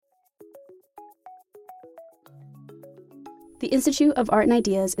The Institute of Art and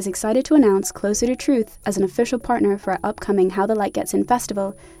Ideas is excited to announce Closer to Truth as an official partner for our upcoming How the Light Gets In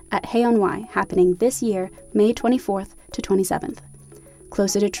festival at Hay on Wye, happening this year, May 24th to 27th.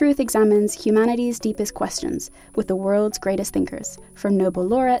 Closer to Truth examines humanity's deepest questions with the world's greatest thinkers, from Nobel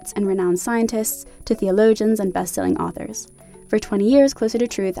laureates and renowned scientists to theologians and best-selling authors. For 20 years, Closer to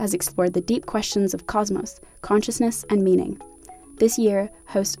Truth has explored the deep questions of cosmos, consciousness, and meaning. This year,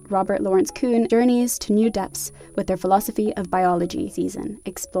 host Robert Lawrence Kuhn journeys to new depths with their Philosophy of Biology season,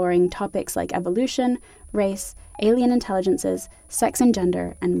 exploring topics like evolution, race, alien intelligences, sex and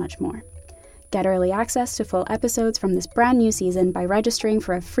gender, and much more. Get early access to full episodes from this brand new season by registering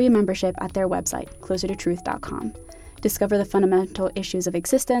for a free membership at their website, closertotruth.com. Discover the fundamental issues of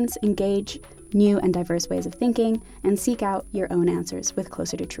existence, engage new and diverse ways of thinking, and seek out your own answers with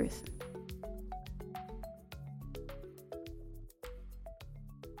Closer to Truth.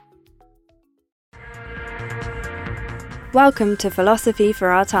 Welcome to Philosophy for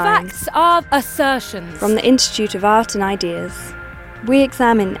Our Times. Facts are assertions. From the Institute of Art and Ideas. We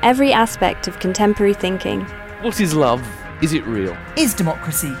examine every aspect of contemporary thinking. What is love? Is it real? Is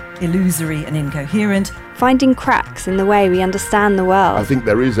democracy illusory and incoherent? Finding cracks in the way we understand the world. I think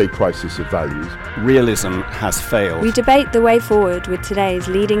there is a crisis of values. Realism has failed. We debate the way forward with today's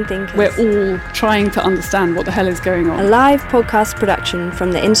leading thinkers. We're all trying to understand what the hell is going on. A live podcast production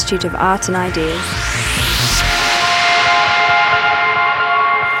from the Institute of Art and Ideas.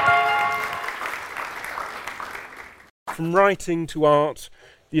 From writing to art,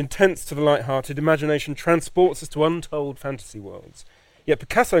 the intense to the light-hearted, imagination transports us to untold fantasy worlds. Yet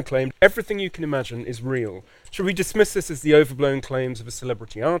Picasso claimed everything you can imagine is real. Should we dismiss this as the overblown claims of a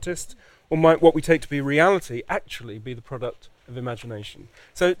celebrity artist, or might what we take to be reality actually be the product of imagination?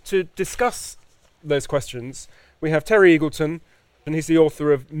 So to discuss those questions, we have Terry Eagleton, and he's the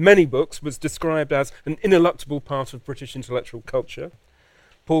author of many books, was described as an ineluctable part of British intellectual culture.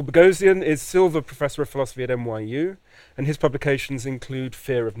 Paul Boghossian is Silver Professor of Philosophy at NYU, and his publications include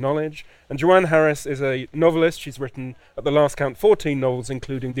Fear of Knowledge. And Joanne Harris is a novelist. She's written, at the last count, 14 novels,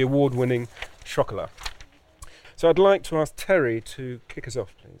 including the award-winning Chocolat. So I'd like to ask Terry to kick us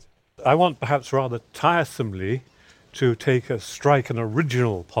off, please. I want, perhaps rather tiresomely, to strike an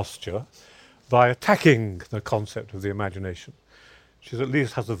original posture by attacking the concept of the imagination, which at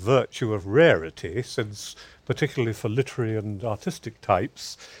least has a virtue of rarity, since, particularly for literary and artistic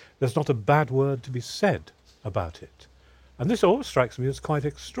types, there's not a bad word to be said about it. And this always strikes me as quite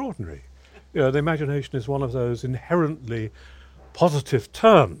extraordinary. You know, the imagination is one of those inherently positive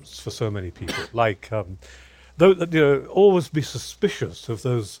terms for so many people, like, always be suspicious of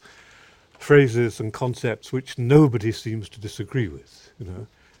those phrases and concepts which nobody seems to disagree with,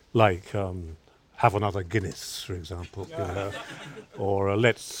 like have another Guinness, for example, or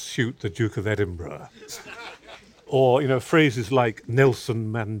let's shoot the Duke of Edinburgh, or phrases like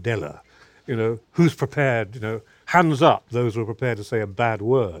Nelson Mandela, who's prepared, hands up those who are prepared to say a bad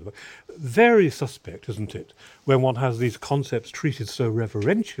word. Very suspect, isn't it, when one has these concepts treated so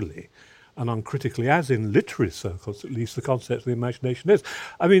reverentially and uncritically, as in literary circles, at least the concept of the imagination is.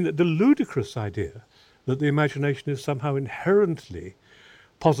 I mean, the ludicrous idea that the imagination is somehow inherently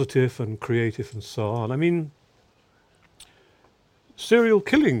positive and creative and so on. I mean, serial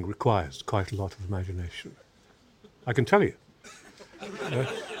killing requires quite a lot of imagination, I can tell you.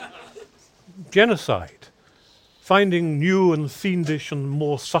 Genocide, finding new and fiendish and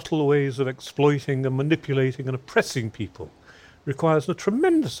more subtle ways of exploiting and manipulating and oppressing people, requires a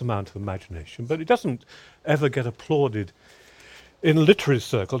tremendous amount of imagination, but it doesn't ever get applauded in literary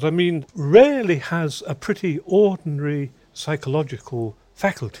circles. I mean, rarely has a pretty ordinary psychological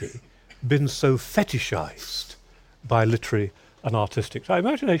faculty been so fetishized by literary and artistic. So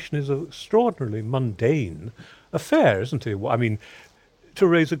imagination is an extraordinarily mundane affair, isn't it? I mean, to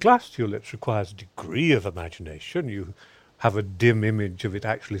raise a glass to your lips requires a degree of imagination. You have a dim image of it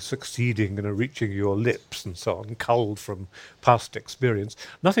actually succeeding and reaching your lips and so on, culled from past experience.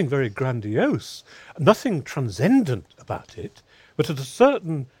 Nothing very grandiose, nothing transcendent about it, but at a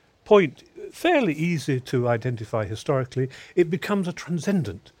certain point, fairly easy to identify historically, it becomes a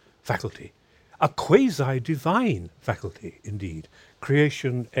transcendent faculty, a quasi-divine faculty, indeed,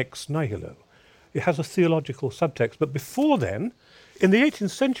 creation ex nihilo. It has a theological subtext, but before then, in the 18th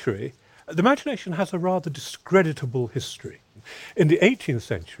century, the imagination has a rather discreditable history. In the 18th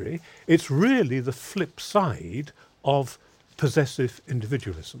century, it's really the flip side of possessive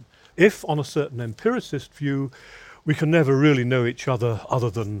individualism. If, on a certain empiricist view, we can never really know each other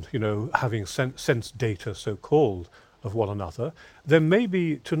than, having sense data, so-called, of one another, then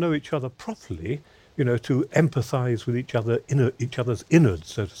maybe to know each other properly, to empathise with each other's innards,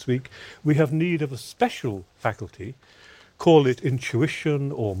 so to speak, we have need of a special faculty call it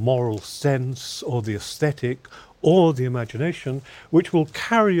intuition or moral sense or the aesthetic or the imagination, which will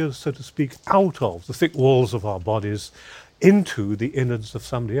carry us, so to speak, out of the thick walls of our bodies into the innards of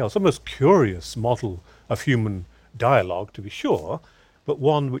somebody else. A most curious model of human dialogue, to be sure, but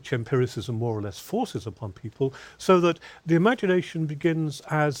one which empiricism more or less forces upon people, so that the imagination begins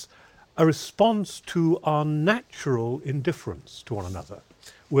as a response to our natural indifference to one another.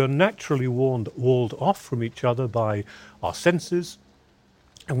 We're naturally walled off from each other by our senses,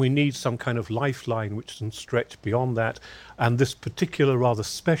 and we need some kind of lifeline which can stretch beyond that, and this particular rather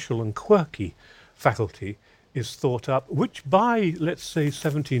special and quirky faculty is thought up, which by, let's say,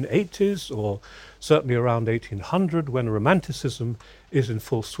 1780s, or certainly around 1800, when Romanticism is in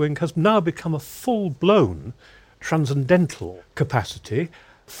full swing, has now become a full-blown transcendental capacity,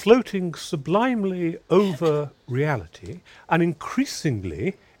 floating sublimely over reality, and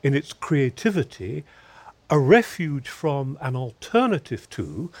increasingly, in its creativity, a refuge from, an alternative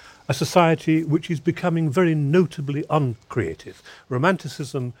to, a society which is becoming very notably uncreative.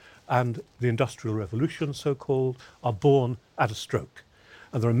 Romanticism and the Industrial Revolution, so-called, are born at a stroke.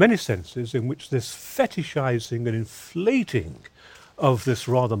 And there are many senses in which this fetishizing and inflating of this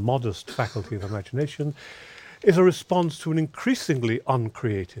rather modest faculty of imagination is a response to an increasingly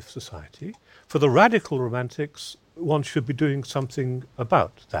uncreative society. For the radical romantics, one should be doing something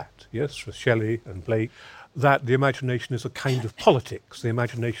about that. Yes, for Shelley and Blake, that the imagination is a kind of politics. The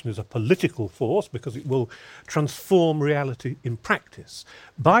imagination is a political force because it will transform reality in practice.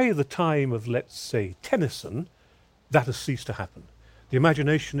 By the time of, let's say, Tennyson, that has ceased to happen. The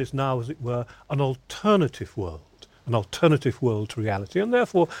imagination is now, as it were, an alternative world to reality, and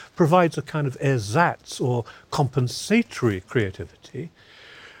therefore provides a kind of ersatz or compensatory creativity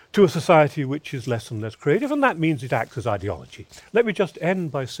to a society which is less and less creative, and that means it acts as ideology. Let me just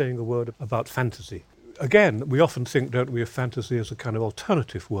end by saying a word about fantasy. Again, we often think, don't we, of fantasy as a kind of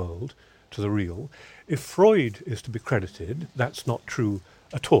alternative world to the real. If Freud is to be credited, that's not true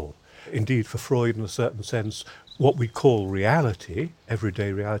at all. Indeed, for Freud, in a certain sense, what we call reality,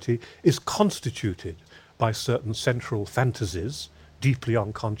 everyday reality, is constituted by certain central fantasies, deeply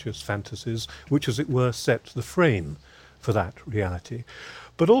unconscious fantasies, which, as it were, set the frame for that reality.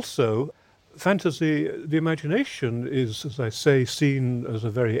 But also, fantasy, the imagination is, as I say, seen as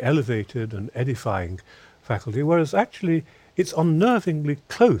a very elevated and edifying faculty, whereas actually it's unnervingly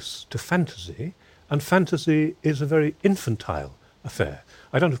close to fantasy, and fantasy is a very infantile affair.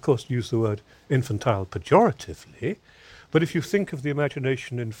 I don't, of course, use the word infantile pejoratively, but if you think of the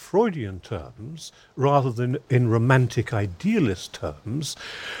imagination in Freudian terms, rather than in romantic idealist terms,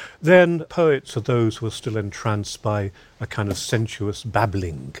 then poets are those who are still entranced by a kind of sensuous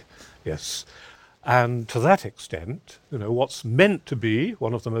babbling. Yes. And to that extent, what's meant to be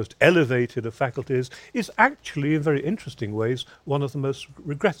one of the most elevated of faculties is actually, in very interesting ways, one of the most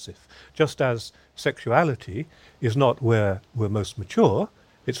regressive. Just as sexuality is not where we're most mature,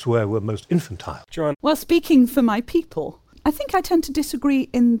 it's where we're most infantile. Joanne? Well, speaking for my people, I think I tend to disagree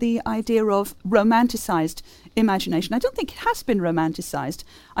in the idea of romanticised imagination. I don't think it has been romanticised.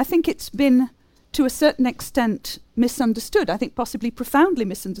 I think it's been, to a certain extent, misunderstood. I think possibly profoundly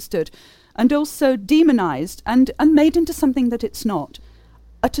misunderstood, and also demonised and made into something that it's not.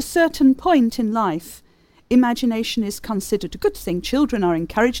 At a certain point in life, imagination is considered a good thing. Children are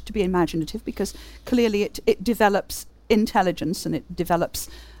encouraged to be imaginative because clearly it develops intelligence and it develops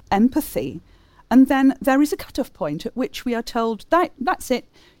empathy. And then there is a cut-off point at which we are told, that's it,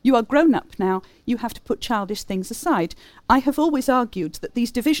 you are grown up now, you have to put childish things aside. I have always argued that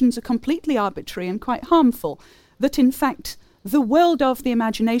these divisions are completely arbitrary and quite harmful, that in fact the world of the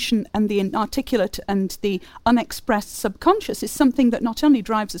imagination and the inarticulate and the unexpressed subconscious is something that not only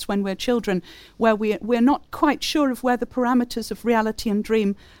drives us when we're children, where we're not quite sure of where the parameters of reality and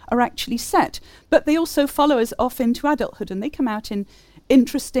dream are actually set, but they also follow us off into adulthood, and they come out in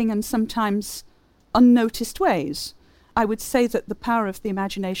interesting and sometimes unnoticed ways. I would say that the power of the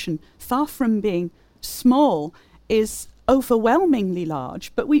imagination, far from being small, is overwhelmingly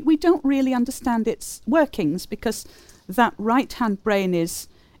large, but we don't really understand its workings because that right-hand brain is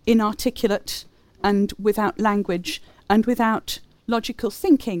inarticulate and without language and without logical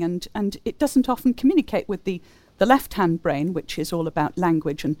thinking, and it doesn't often communicate with the left-hand brain, which is all about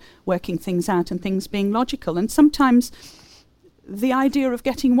language and working things out and things being logical. And sometimes the idea of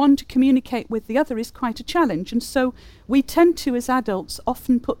getting one to communicate with the other is quite a challenge, and so we tend to, as adults,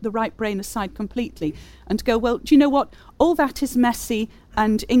 often put the right brain aside completely and go, well, do you know what, all that is messy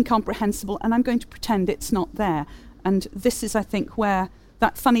and incomprehensible, and I'm going to pretend it's not there. And this is, I think, where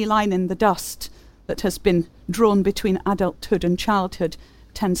that funny line in the dust that has been drawn between adulthood and childhood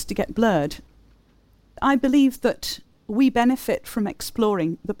tends to get blurred. I believe that we benefit from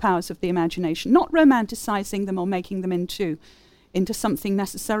exploring the powers of the imagination, not romanticizing them or making them into something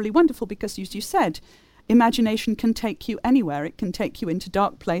necessarily wonderful, because, as you said, imagination can take you anywhere. It can take you into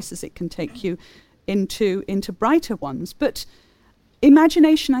dark places. It can take you into brighter ones. But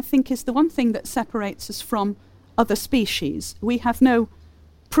imagination, I think, is the one thing that separates us from other species. We have no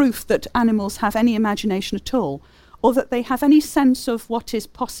proof that animals have any imagination at all, or that they have any sense of what is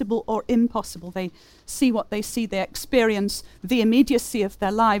possible or impossible. They see what they see, they experience the immediacy of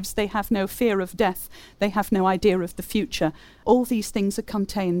their lives, they have no fear of death, they have no idea of the future. All these things are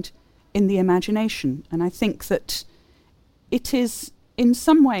contained in the imagination, and I think that it is, in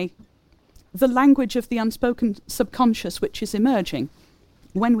some way, the language of the unspoken subconscious which is emerging.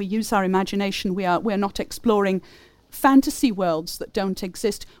 When we use our imagination, we're not exploring fantasy worlds that don't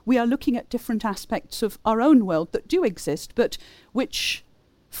exist. We are looking at different aspects of our own world that do exist, but which,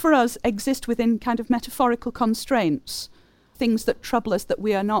 for us, exist within kind of metaphorical constraints, things that trouble us, that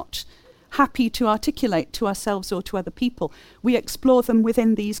we are not happy to articulate to ourselves or to other people. We explore them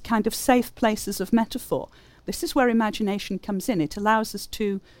within these kind of safe places of metaphor. This is where imagination comes in. It allows us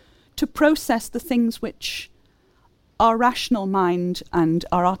to process the things which our rational mind and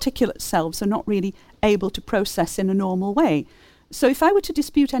our articulate selves are not really able to process in a normal way. So if I were to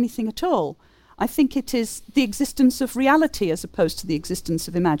dispute anything at all, I think it is the existence of reality as opposed to the existence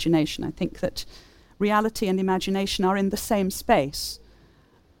of imagination. I think that reality and imagination are in the same space.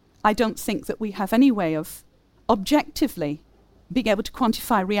 I don't think that we have any way of objectively being able to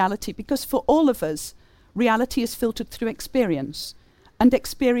quantify reality, because for all of us, reality is filtered through experience. And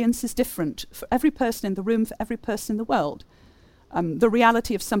experience is different for every person in the room, for every person in the world. The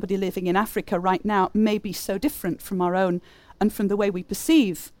reality of somebody living in Africa right now may be so different from our own and from the way we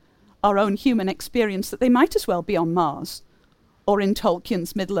perceive our own human experience that they might as well be on Mars or in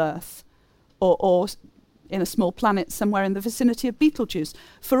Tolkien's Middle-earth or in a small planet somewhere in the vicinity of Betelgeuse.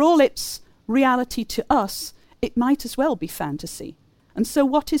 For all its reality to us, it might as well be fantasy. And so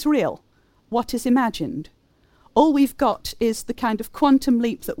what is real? What is imagined? All we've got is the kind of quantum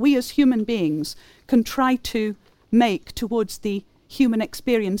leap that we as human beings can try to make towards the human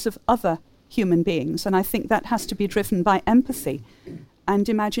experience of other human beings. And I think that has to be driven by empathy. And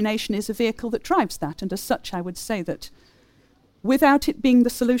imagination is a vehicle that drives that. And as such, I would say that without it being the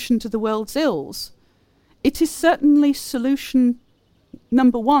solution to the world's ills, it is certainly solution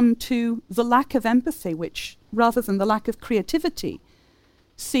number one to the lack of empathy, which, rather than the lack of creativity,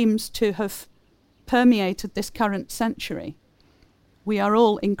 seems to have permeated this current century. We are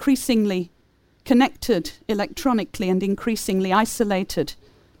all increasingly connected electronically and increasingly isolated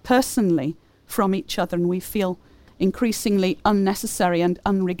personally from each other, and we feel increasingly unnecessary and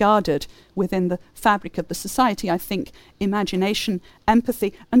unregarded within the fabric of the society. I think imagination,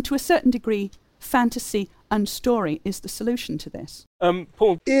 empathy, and to a certain degree, fantasy and story is the solution to this.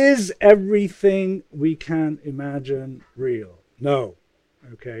 Paul? Is everything we can imagine real? No.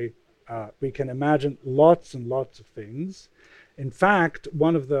 Okay. We can imagine lots and lots of things. In fact,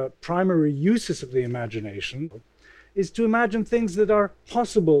 one of the primary uses of the imagination is to imagine things that are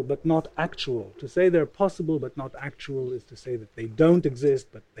possible but not actual. To say they're possible but not actual is to say that they don't exist,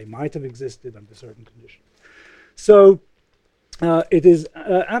 but they might have existed under certain conditions. So it is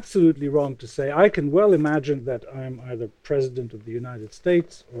absolutely wrong to say, I can well imagine that I'm either President of the United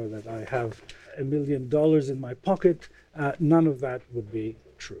States or that I have $1 million in my pocket. None of that would be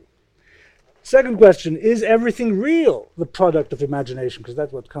true. Second question, is everything real the product of imagination? Because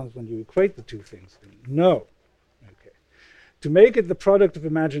that's what comes when you equate the two things. No. Okay. To make it the product of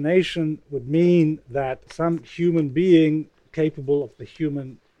imagination would mean that some human being capable of the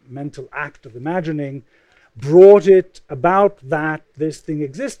human mental act of imagining brought it about that this thing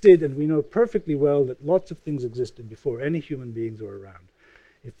existed, and we know perfectly well that lots of things existed before any human beings were around.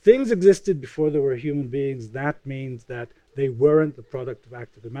 If things existed before there were human beings, that means that they weren't the product of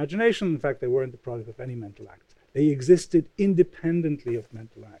active imagination. In fact, they weren't the product of any mental act. They existed independently of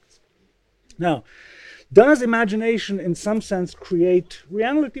mental acts. Now, does imagination in some sense create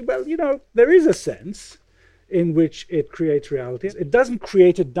reality? Well, there is a sense in which it creates reality. It doesn't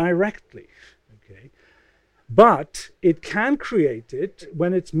create it directly, okay? But it can create it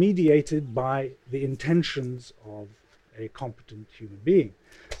when it's mediated by the intentions of a competent human being.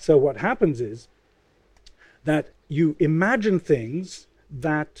 So what happens is that you imagine things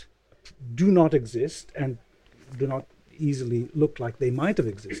that do not exist and do not easily look like they might have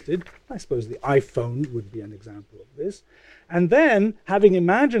existed. I suppose the iPhone would be an example of this. And then, having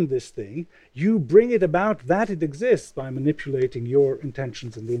imagined this thing, you bring it about that it exists by manipulating your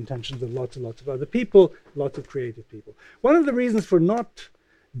intentions and the intentions of lots and lots of other people, lots of creative people. One of the reasons for not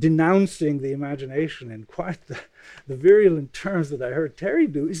denouncing the imagination in quite the virulent terms that I heard Terry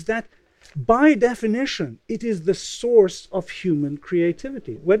do, is that by definition, it is the source of human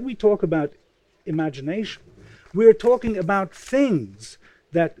creativity. When we talk about imagination, we're talking about things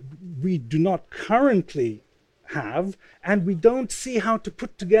that we do not currently have, and we don't see how to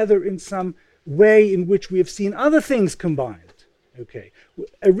put together in some way in which we have seen other things combined. Okay,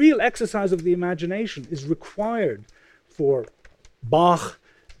 a real exercise of the imagination is required for Bach,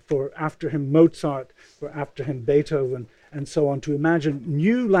 for after him Mozart, for after him Beethoven, and so on, to imagine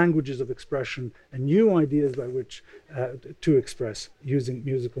new languages of expression and new ideas by which to express using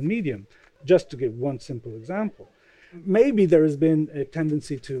musical medium. Just to give one simple example. Maybe there has been a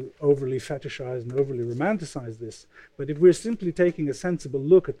tendency to overly fetishize and overly romanticize this, but if we're simply taking a sensible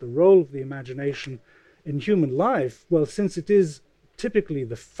look at the role of the imagination in human life, well, since it is typically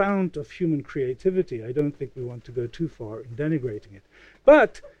the fount of human creativity, I don't think we want to go too far in denigrating it.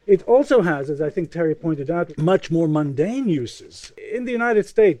 But it also has, as I think Terry pointed out, much more mundane uses. In the United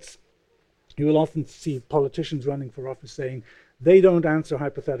States, you will often see politicians running for office saying they don't answer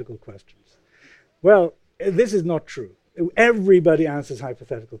hypothetical questions. Well, this is not true. Everybody answers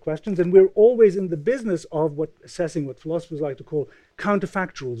hypothetical questions, and we're always in the business of assessing what philosophers like to call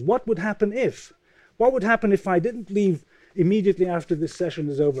counterfactuals. What would happen if? What would happen if I didn't leave immediately after this session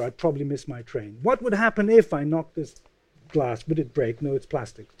is over? I'd probably miss my train. What would happen if I knocked this glass? Would it break? No, it's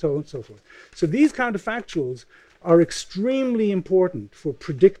plastic, so on and so forth. So these counterfactuals are extremely important for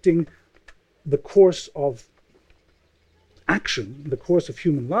predicting the course of action, the course of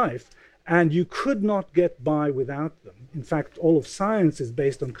human life, and you could not get by without them. In fact, all of science is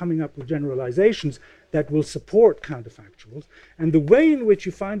based on coming up with generalizations that will support counterfactuals. And the way in which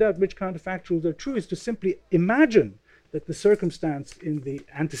you find out which counterfactuals are true is to simply imagine that the circumstance in the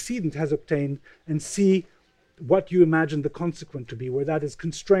antecedent has obtained and see what you imagine the consequent to be, where that is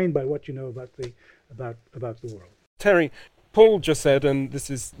constrained by what you know about the world. Terry, Paul just said, and this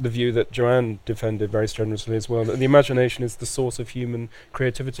is the view that Joanne defended very strenuously as well, that the imagination is the source of human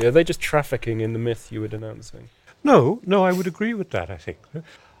creativity. Are they just trafficking in the myth you were denouncing? No, I would agree with that, I think.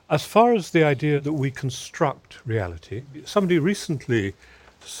 As far as the idea that we construct reality, somebody recently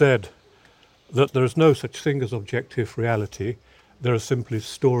said that there is no such thing as objective reality. There are simply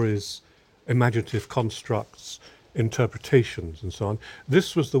stories, imaginative constructs, interpretations, and so on.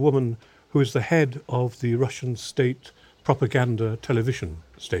 This was the woman who is the head of the Russian state propaganda television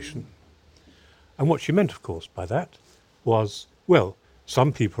station. And what she meant, of course, by that was, well,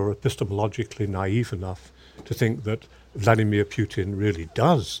 some people are epistemologically naive enough to think that Vladimir Putin really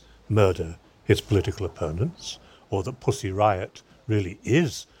does murder his political opponents, or that Pussy Riot really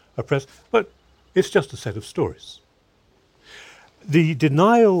is oppressed, but it's just a set of stories. The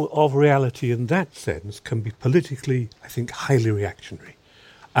denial of reality in that sense can be politically, I think, highly reactionary.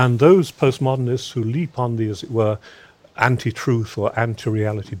 And those postmodernists who leap on the, as it were, anti-truth or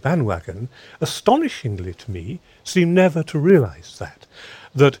anti-reality bandwagon, astonishingly to me, seem never to realize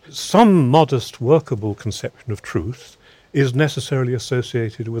that some modest, workable conception of truth is necessarily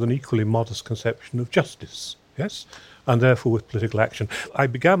associated with an equally modest conception of justice, yes? And therefore with political action. I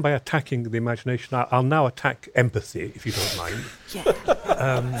began by attacking the imagination. I'll now attack empathy, if you don't mind.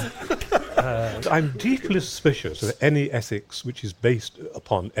 I'm deeply suspicious of any ethics which is based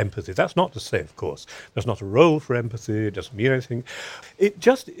upon empathy. That's not to say, of course, there's not a role for empathy, it doesn't mean anything. It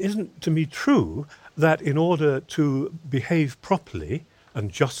just isn't, to me, true that in order to behave properly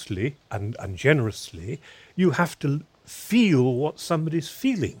and justly and generously, you have to feel what somebody's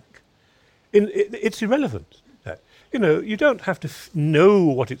feeling. It's irrelevant. You know, you don't have to know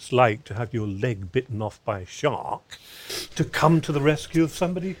what it's like to have your leg bitten off by a shark to come to the rescue of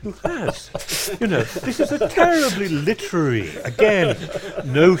somebody who has. You know, this is a terribly literary, again,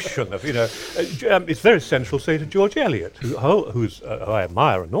 notion of, it's very central, say, to George Eliot, who I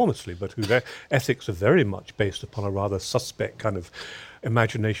admire enormously, but whose ethics are very much based upon a rather suspect kind of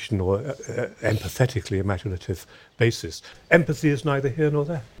imagination or empathetically imaginative basis. Empathy is neither here nor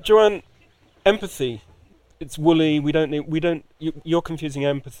there. Joanne, empathy. It's woolly. You're confusing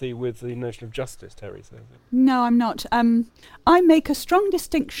empathy with the notion of justice, Terry says. No, I'm not. I make a strong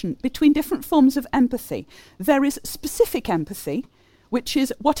distinction between different forms of empathy. There is specific empathy, which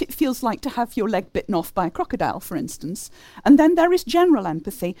is what it feels like to have your leg bitten off by a crocodile, for instance. And then there is general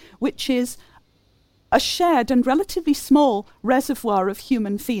empathy, which is a shared and relatively small reservoir of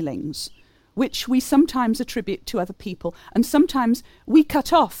human feelings, which we sometimes attribute to other people, and sometimes we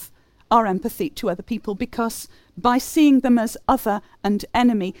cut off our empathy to other people, because by seeing them as other and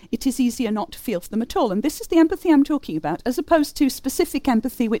enemy, it is easier not to feel for them at all. And this is the empathy I'm talking about, as opposed to specific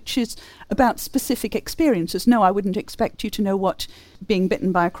empathy, which is about specific experiences. No, I wouldn't expect you to know what being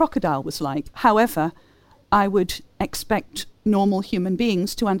bitten by a crocodile was like. However, I would expect normal human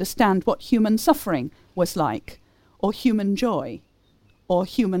beings to understand what human suffering was like, or human joy, or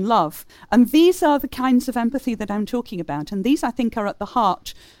human love. And these are the kinds of empathy that I'm talking about. And these, I think, are at the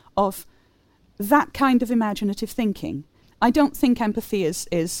heart of that kind of imaginative thinking. I don't think empathy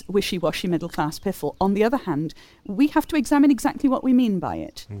is wishy-washy middle-class piffle. On the other hand, we have to examine exactly what we mean by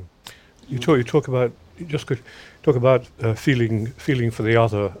it. You talk about feeling for the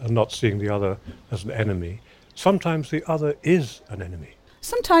other and not seeing the other as an enemy. Sometimes the other is an enemy.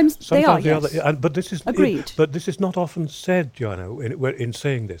 Sometimes they are, yes. But this is agreed. But this is not often said, Joanna, in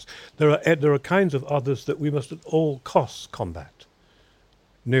saying this. There are kinds of others that we must at all costs combat.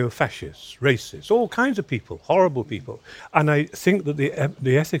 Neo-fascists, racists, all kinds of people, horrible people. And I think that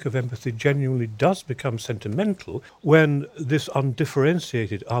the ethic of empathy genuinely does become sentimental when this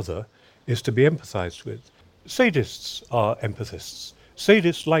undifferentiated other is to be empathized with. Sadists are empathists.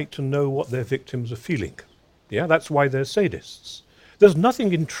 Sadists like to know what their victims are feeling. Yeah, that's why they're sadists. There's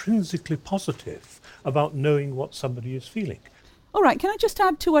nothing intrinsically positive about knowing what somebody is feeling. All right, can I just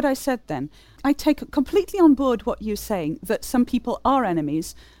add to what I said then? I take completely on board what you're saying, that some people are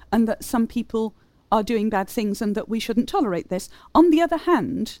enemies and that some people are doing bad things and that we shouldn't tolerate this. On the other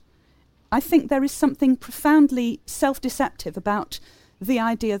hand, I think there is something profoundly self-deceptive about the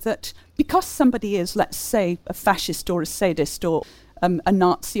idea that because somebody is, let's say, a fascist or a sadist or a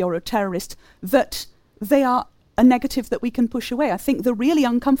Nazi or a terrorist, that they are a negative that we can push away. I think the really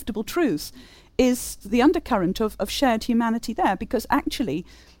uncomfortable truth is the undercurrent of shared humanity there, because actually,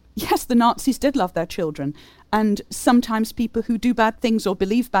 yes, the Nazis did love their children, and sometimes people who do bad things or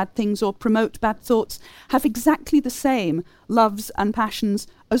believe bad things or promote bad thoughts have exactly the same loves and passions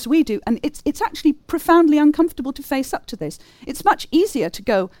as we do, and it's actually profoundly uncomfortable to face up to this. It's much easier to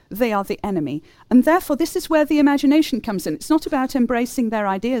go, they are the enemy, and therefore this is where the imagination comes in. It's not about embracing their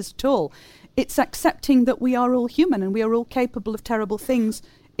ideas at all. It's accepting that we are all human and we are all capable of terrible things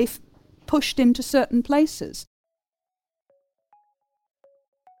if pushed into certain places.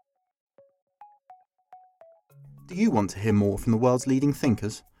 Do you want to hear more from the world's leading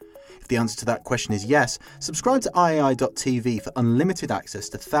thinkers? If the answer to that question is yes, subscribe to iai.tv for unlimited access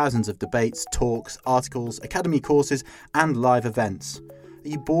to thousands of debates, talks, articles, academy courses and live events. Are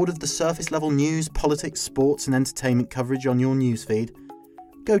you bored of the surface-level news, politics, sports and entertainment coverage on your newsfeed?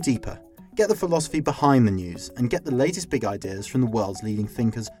 Go deeper. Get the philosophy behind the news and get the latest big ideas from the world's leading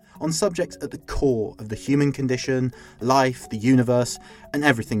thinkers on subjects at the core of the human condition, life, the universe, and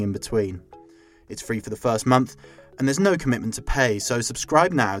everything in between. It's free for the first month, and there's no commitment to pay, so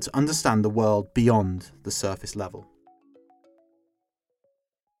subscribe now to understand the world beyond the surface level.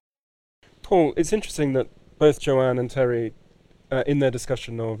 Paul, it's interesting that both Joanne and Terry, in their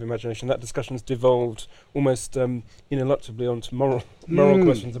discussion of imagination, that discussion has devolved almost ineluctably onto moral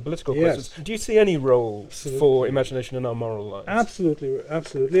questions and political questions. Do you see any role for imagination in our moral lives?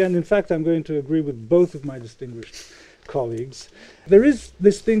 Absolutely. And in fact, I'm going to agree with both of my distinguished colleagues. There is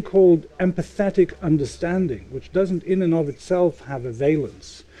this thing called empathetic understanding, which doesn't in and of itself have a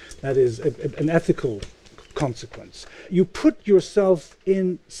valence. That is an ethical consequence. You put yourself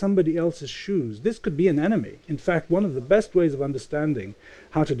in somebody else's shoes. This could be an enemy. In fact, one of the best ways of understanding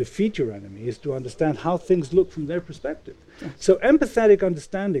how to defeat your enemy is to understand how things look from their perspective. So empathetic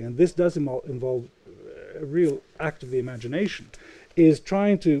understanding, and this does involve a real act of the imagination, is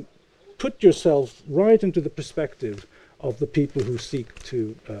trying to put yourself right into the perspective of the people who seek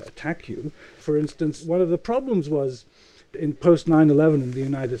to attack you. For instance, one of the problems was in post 9/11 in the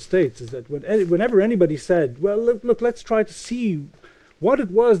United States is that whenever anybody said, well, look, let's try to see what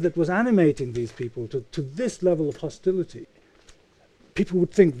it was that was animating these people to this level of hostility, people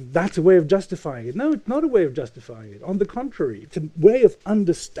would think that's a way of justifying it. No, it's not a way of justifying it. On the contrary, it's a way of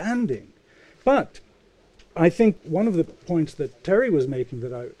understanding. But I think one of the points that Terry was making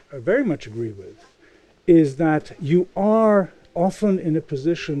that I very much agree with is that you are often in a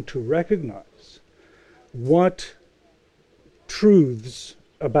position to recognize what truths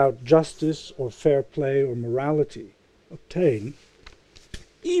about justice or fair play or morality obtain,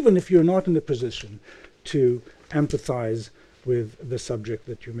 even if you're not in a position to empathize with the subject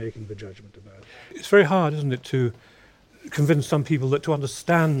that you're making the judgment about. It's very hard, isn't it, to convince some people that to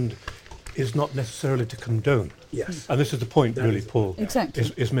understand is not necessarily to condone. Yes. And this is the point, really, Paul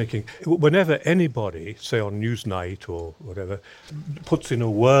is making. Whenever anybody, say on Newsnight or whatever, puts in a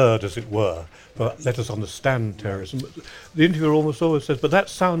word, as it were, for let us understand terrorism, the interviewer almost always says, but that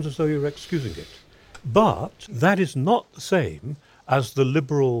sounds as though you're excusing it. But that is not the same as the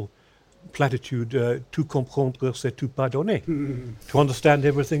liberal platitude, tout comprendre, c'est tout pardonner. To understand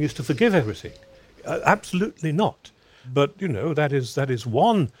everything is to forgive everything. Absolutely not. But, that is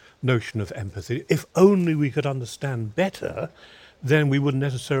one notion of empathy. If only we could understand better, then we wouldn't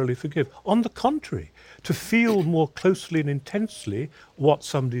necessarily forgive. On the contrary, to feel more closely and intensely what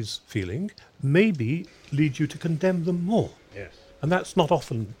somebody's feeling maybe leads you to condemn them more. Yes. And that's not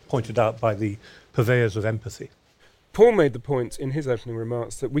often pointed out by the purveyors of empathy. Paul made the point in his opening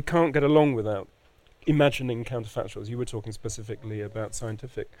remarks that we can't get along without imagining counterfactuals. You were talking specifically about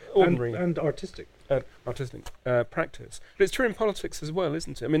scientific, ordinary and artistic practice. But it's true in politics as well,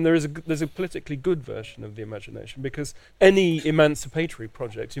 isn't it? I mean, there's a politically good version of the imagination, because any emancipatory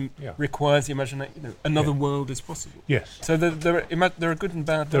project requires the imagination. Another world is possible. Yes. So there are good and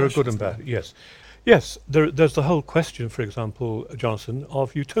bad. There are good and bad. Yes. Yes, there's the whole question, for example, Jonathan,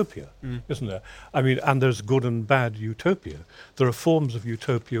 of utopia, isn't there? I mean, and there's good and bad utopia. There are forms of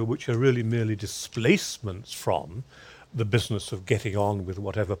utopia which are really merely displacements from the business of getting on with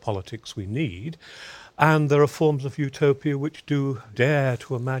whatever politics we need. And there are forms of utopia which do dare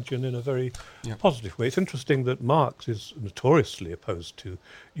to imagine in a very positive way. It's interesting that Marx is notoriously opposed to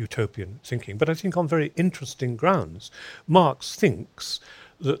utopian thinking, but I think on very interesting grounds. Marx thinks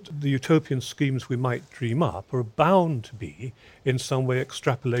that the utopian schemes we might dream up are bound to be, in some way,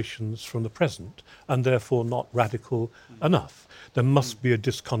 extrapolations from the present, and therefore not radical enough. There must be a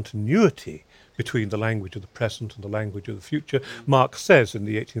discontinuity between the language of the present and the language of the future. Marx says in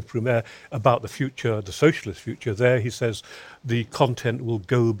the 18th Brumaire about the future, the socialist future, there he says the content will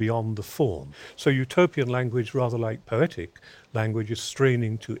go beyond the form. So utopian language, rather like poetic language, is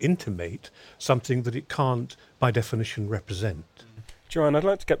straining to intimate something that it can't, by definition, represent. Joanne, I'd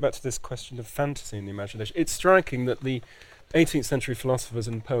like to get back to this question of fantasy and the imagination. It's striking that the 18th century philosophers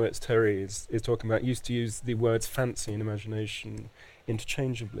and poets Terry is talking about used to use the words fancy and imagination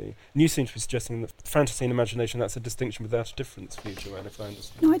interchangeably. And you seem to be suggesting that fantasy and imagination, that's a distinction without a difference for you, Joanne, if I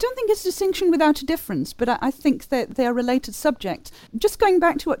understand. No, I don't think it's a distinction without a difference, but I think that they are related subjects. Just going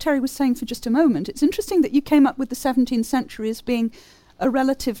back to what Terry was saying for just a moment, it's interesting that you came up with the 17th century as being a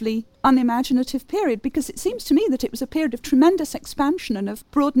relatively unimaginative period, because it seems to me that it was a period of tremendous expansion and of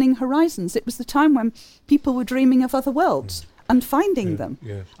broadening horizons. It was the time when people were dreaming of other worlds and finding them.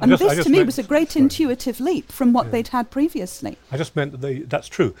 Yes. And this, to me, was a great intuitive leap from what they'd had previously. I just meant that that's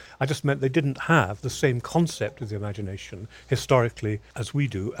true. I just meant they didn't have the same concept of the imagination historically as we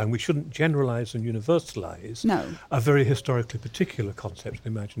do, and we shouldn't generalise and universalise a very historically particular concept of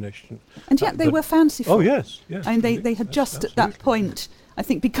imagination. And yet they were fanciful. Oh, yes. And they had just at that point, I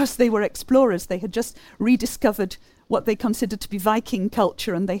think because they were explorers, they had just rediscovered what they considered to be Viking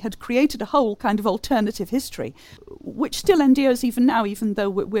culture, and they had created a whole kind of alternative history, which still endures even now, even though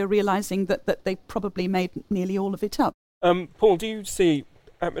we're realising that they probably made nearly all of it up. Paul, do you see,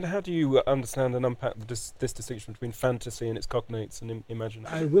 how do you understand and unpack this distinction between fantasy and its cognates and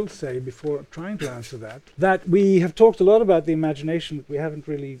imagination? I will say, before trying to answer that we have talked a lot about the imagination, but we haven't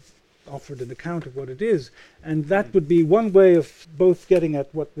really offered an account of what it is, and that would be one way of both getting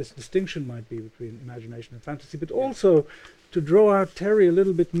at what this distinction might be between imagination and fantasy, but also to draw out Terry a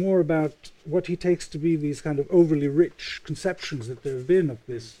little bit more about what he takes to be these kind of overly rich conceptions that there have been of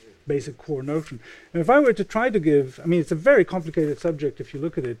this basic core notion. And if I were to try to give, I mean, it's a very complicated subject if you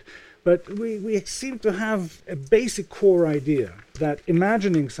look at it, but we seem to have a basic core idea that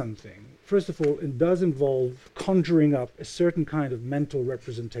imagining something, first of all, it does involve conjuring up a certain kind of mental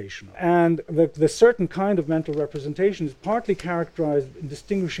representation. And the certain kind of mental representation is partly characterized in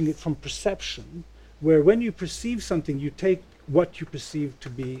distinguishing it from perception, where when you perceive something, you take what you perceive to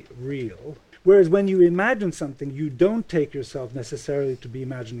be real. Whereas when you imagine something, you don't take yourself necessarily to be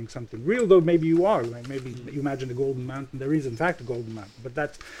imagining something real, though maybe you are. Like maybe you imagine a golden mountain. There is, in fact, a golden mountain.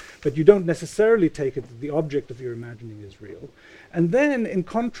 But you don't necessarily take it that the object of your imagining is real. And then, in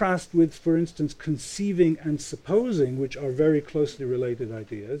contrast with, for instance, conceiving and supposing, which are very closely related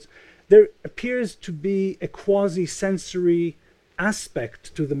ideas, there appears to be a quasi-sensory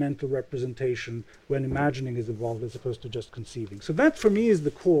aspect to the mental representation when imagining is involved as opposed to just conceiving. So that for me is the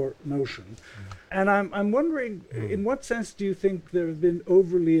core notion. And I'm wondering, in what sense do you think there have been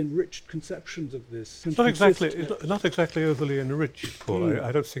overly enriched conceptions of this? It's not exactly overly enriched, Paul.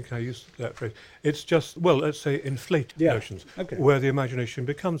 I don't think I used that phrase. It's just, well, let's say inflated notions, where the imagination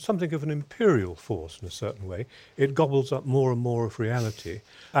becomes something of an imperial force in a certain way. It gobbles up more and more of reality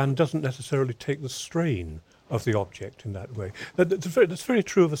and doesn't necessarily take the strain of the object in that way. That's very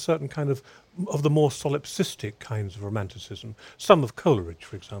true of a certain kind of the more solipsistic kinds of romanticism. Some of Coleridge,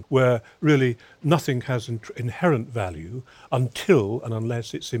 for example, where really nothing has inherent value until and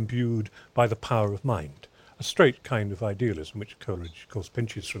unless it's imbued by the power of mind. A straight kind of idealism, which Coleridge, of course,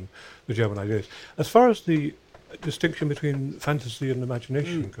 pinches from the German idealists. As far as the distinction between fantasy and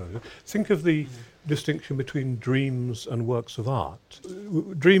imagination goes, think of the distinction between dreams and works of art.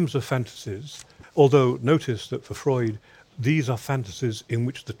 Dreams are fantasies, although notice that for Freud, these are fantasies in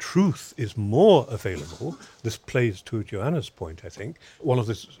which the truth is more available. This plays to Joanna's point, I think. One of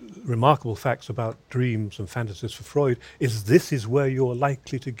the remarkable facts about dreams and fantasies for Freud is this is where you're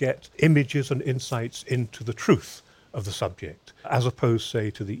likely to get images and insights into the truth of the subject, as opposed, say,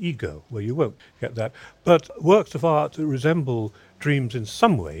 to the ego, where you won't get that. But works of art resemble dreams in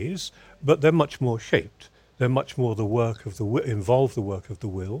some ways, but they're much more shaped. They're much more the work of involve the work of the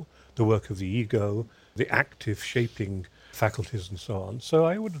will, the work of the ego, the active shaping faculties and so on. So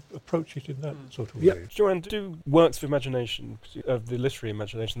I would approach it in that sort of way. Joanne, do works of imagination, of the literary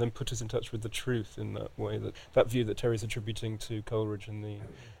imagination, then put us in touch with the truth in that way, that view that Terry's attributing to Coleridge and the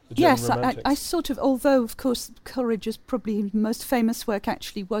German Romantics? I sort of, although of course Coleridge's probably most famous work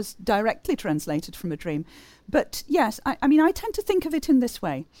actually was directly translated from a dream. But yes, I mean, I tend to think of it in this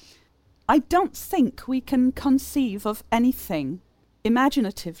way. I don't think we can conceive of anything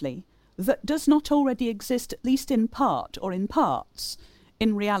imaginatively that does not already exist, at least in part or in parts,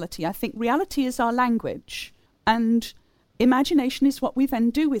 in reality. I think reality is our language, and imagination is what we then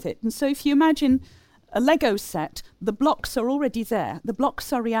do with it. And so if you imagine a Lego set, the blocks are already there. The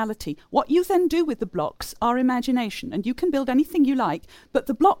blocks are reality. What you then do with the blocks are imagination, and you can build anything you like, but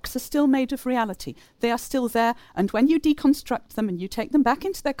the blocks are still made of reality. They are still there, and when you deconstruct them and you take them back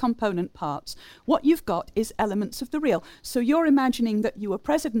into their component parts, what you've got is elements of the real. So you're imagining that you are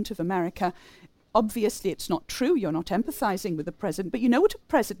president of America. Obviously, it's not true. You're not empathizing with the president, but you know what a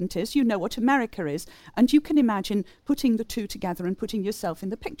president is, you know what America is, and you can imagine putting the two together and putting yourself in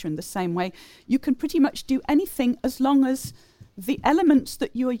the picture in the same way. You can pretty much do anything as long as the elements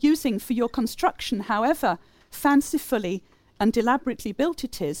that you are using for your construction, however fancifully and elaborately built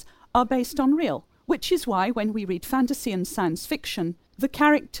it is, are based on real, which is why when we read fantasy and science fiction, the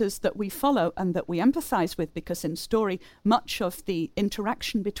characters that we follow and that we empathize with, because in story much of the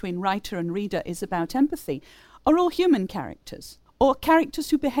interaction between writer and reader is about empathy, are all human characters, or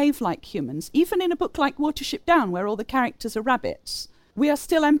characters who behave like humans. Even in a book like Watership Down, where all the characters are rabbits, we are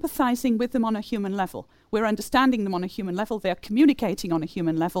still empathizing with them on a human level. We're understanding them on a human level. They're communicating on a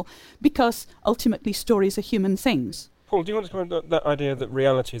human level, because ultimately stories are human things. Paul, do you want to comment on that idea that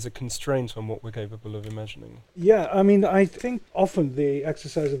reality is a constraint on what we're capable of imagining? Yeah, I mean, I think often the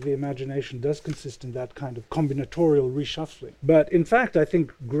exercise of the imagination does consist in that kind of combinatorial reshuffling. But in fact, I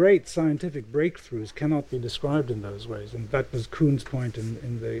think great scientific breakthroughs cannot be described in those ways. And that was Kuhn's point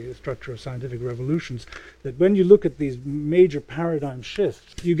in the structure of scientific revolutions, that when you look at these major paradigm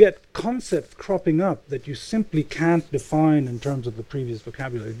shifts, you get concepts cropping up that you simply can't define in terms of the previous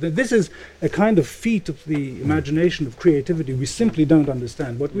vocabulary. This is a kind of feat of the imagination of creativity we simply don't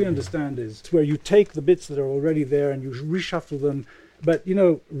understand. What we understand is where you take the bits that are already there and you reshuffle them. But, you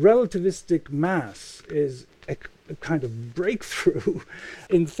know, relativistic mass is a kind of breakthrough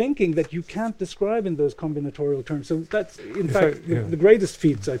in thinking that you can't describe in those combinatorial terms. So that's, in fact, the greatest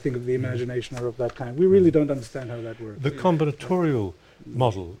feats, I think, of the imagination are of that kind. We really don't understand how that works. The combinatorial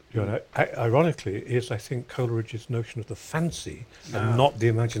model, ironically, is, I think, Coleridge's notion of the fancy and not the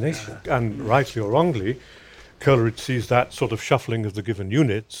imagination. And rightly or wrongly, Coleridge sees that sort of shuffling of the given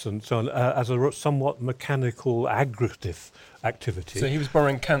units and so on as a somewhat mechanical, aggregative activity. So he was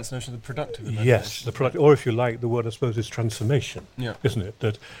borrowing Kant's notion of the productive imagination. Yes, the product, or if you like, the word I suppose is transformation, isn't it?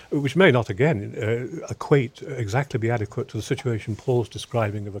 That which may not again equate exactly be adequate to the situation Paul's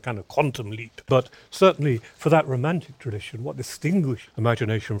describing of a kind of quantum leap, but certainly for that romantic tradition, what distinguishes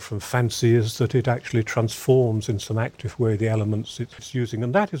imagination from fancy is that it actually transforms in some active way the elements it's using,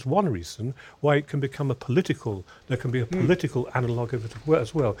 and that is one reason why it can become a political. There can be a political analogue of it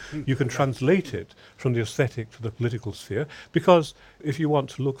as well. You can translate it from the aesthetic to the political sphere. Because if you want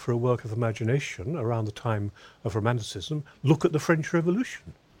to look for a work of imagination around the time of Romanticism, look at the French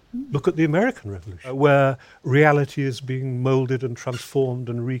Revolution. Look at the American Revolution, where reality is being moulded and transformed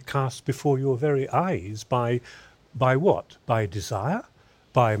and recast before your very eyes by what? By desire,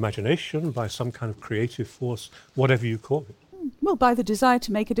 by imagination, by some kind of creative force, whatever you call it. Well, by the desire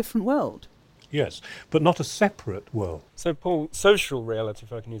to make a different world. Yes, but not a separate world. So, Paul, social reality,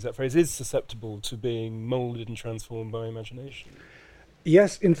 if I can use that phrase, is susceptible to being moulded and transformed by imagination.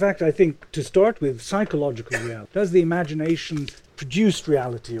 Yes, in fact, I think to start with, psychological reality. Does the imagination produce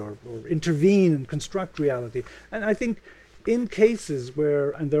reality or intervene and construct reality? And I think in cases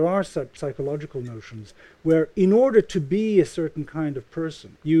where, and there are such psychological notions, where in order to be a certain kind of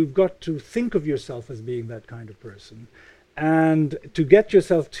person, you've got to think of yourself as being that kind of person. And to get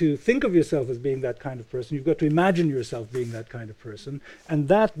yourself to think of yourself as being that kind of person, you've got to imagine yourself being that kind of person. And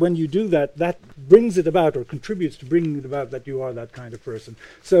that, when you do that, that brings it about or contributes to bringing it about that you are that kind of person.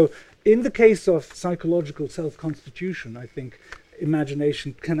 So in the case of psychological self-constitution, I think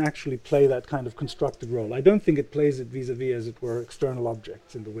imagination can actually play that kind of constructive role. I don't think it plays it vis-a-vis, as it were, external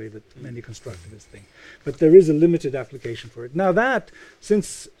objects in the way that many constructivists think. But there is a limited application for it. Now that,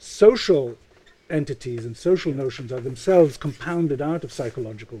 since social entities and social notions are themselves compounded out of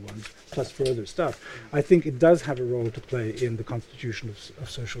psychological ones, plus further stuff, I think it does have a role to play in the constitution of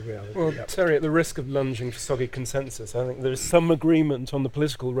social reality. Well, Terry, at the risk of lunging for soggy consensus, I think there is some agreement on the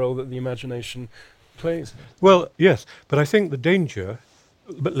political role that the imagination plays. Well, yes, but I think the danger,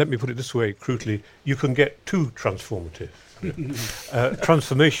 but let me put it this way crudely, you can get too transformative.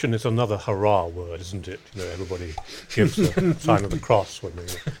 Transformation is another hurrah word, isn't it? You know, everybody gives the sign of the cross when they're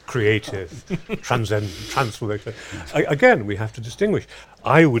creative, transformation. Again, we have to distinguish.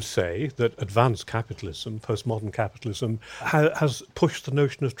 I would say that advanced capitalism, postmodern capitalism, has pushed the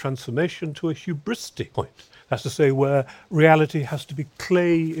notion of transformation to a hubristic point. That's to say, where reality has to be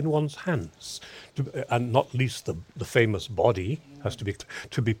clay in one's hands, and not least the famous body has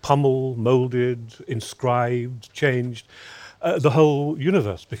to be pummeled, moulded, inscribed, changed. The whole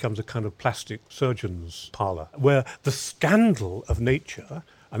universe becomes a kind of plastic surgeon's parlour, where the scandal of nature,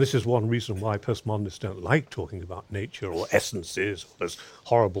 and this is one reason why postmodernists don't like talking about nature or essences or those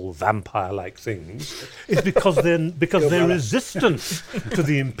horrible vampire-like things, is because they're resistant to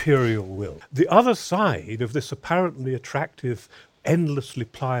the imperial will. The other side of this apparently attractive, endlessly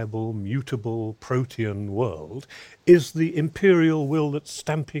pliable, mutable, protean world is the imperial will that's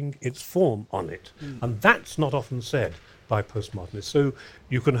stamping its form on it. And that's not often said by postmodernists. So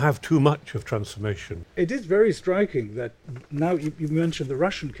you can have too much of transformation. It is very striking that now you mentioned the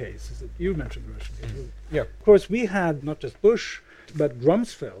Russian case. You mentioned the Russian case. Yeah. Of course, we had not just Bush, but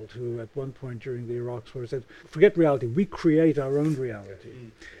Rumsfeld, who at one point during the Iraq War said, forget reality, we create our own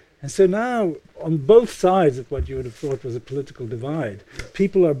reality. And so now, on both sides of what you would have thought was a political divide,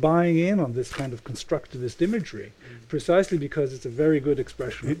 people are buying in on this kind of constructivist imagery, precisely because it's a very good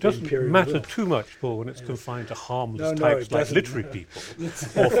expression of the imperial will. It doesn't matter too much, Paul, when it's confined to harmless types like literary people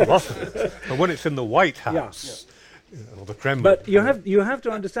or philosophers. But when it's in the White House or the Kremlin. But you have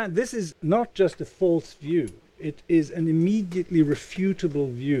to understand, this is not just a false view. It is an immediately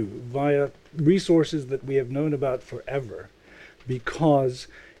refutable view via resources that we have known about forever. Because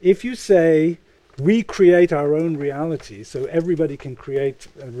if you say, we create our own reality, so everybody can create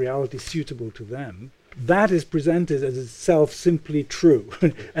a reality suitable to them, that is presented as itself simply true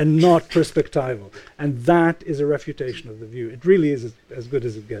and not perspectival. And that is a refutation of the view. It really is as good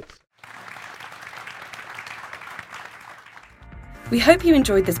as it gets. We hope you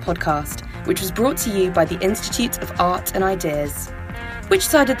enjoyed this podcast, which was brought to you by the Institute of Art and Ideas. Which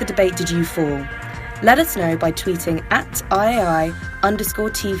side of the debate did you fall? Let us know by tweeting @IAI_TV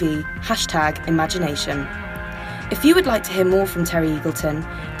 #imagination. If you would like to hear more from Terry Eagleton,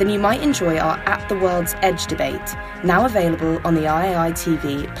 then you might enjoy our At the World's Edge debate, now available on the IAI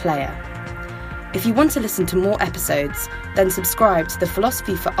TV player. If you want to listen to more episodes, then subscribe to the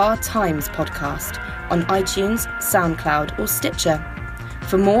Philosophy for Our Times podcast on iTunes, SoundCloud or Stitcher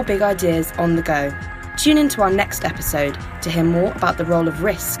for more big ideas on the go. Tune in to our next episode to hear more about the role of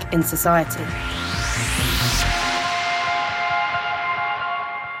risk in society.